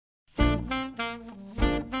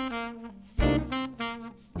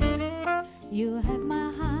You have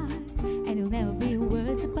my heart, and you'll never be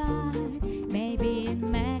words apart. Maybe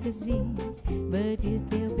in magazines, but you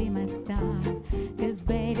still be my star. 'Cause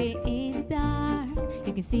baby, in the dark,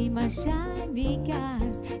 you can see my shiny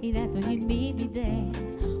cars. And that's when you need me there.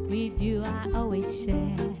 With you I always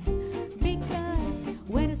share. Because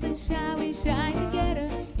when the sun shines, we shine together.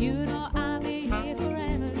 You know I'll be here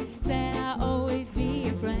forever. Said I'll always be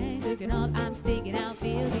your friend. Looking up, I'm sticking out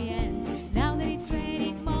till the end. Now that it's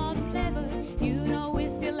raining more than ever, you know we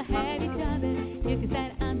still have each other. You can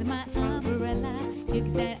stand under my umbrella. You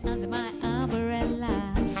can stand under my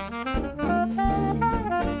umbrella.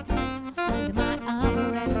 Under my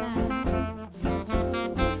umbrella.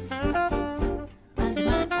 Under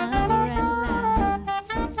my umbrella.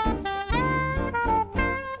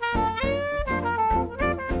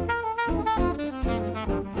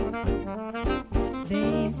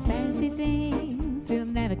 These fancy things will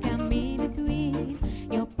never come in between.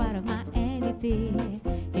 You're part of my entity,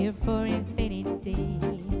 here for infinity.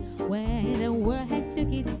 When the world has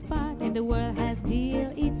took its part and the world has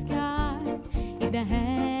dealt its card, if the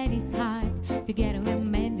head is hard, together we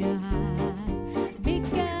mend your heart.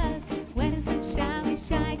 Because when the sun shines, we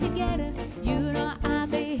shine together. You know I'll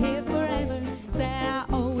be here forever. Said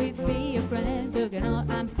I'll always be your friend. Looking on,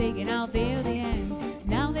 I'm sticking out till the end.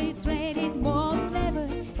 Now that it's raining more than ever,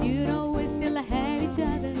 you know we still have each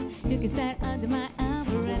other. You can stand under my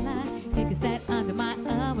umbrella. You can stand under my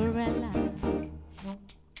umbrella.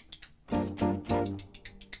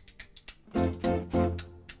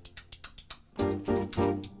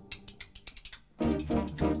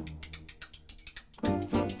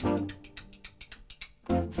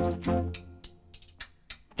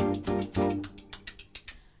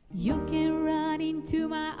 You can run into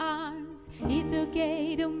my arms. It's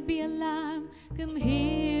okay, don't be alarmed. Come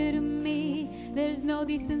here to me. There's no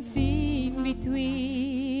distance in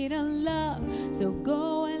between our love. So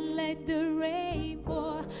go and let the rain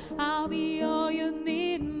pour. I'll be all you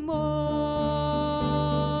need more.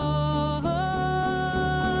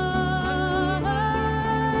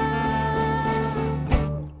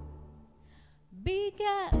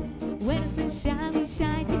 Because when the sun shines, we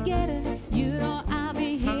shine together.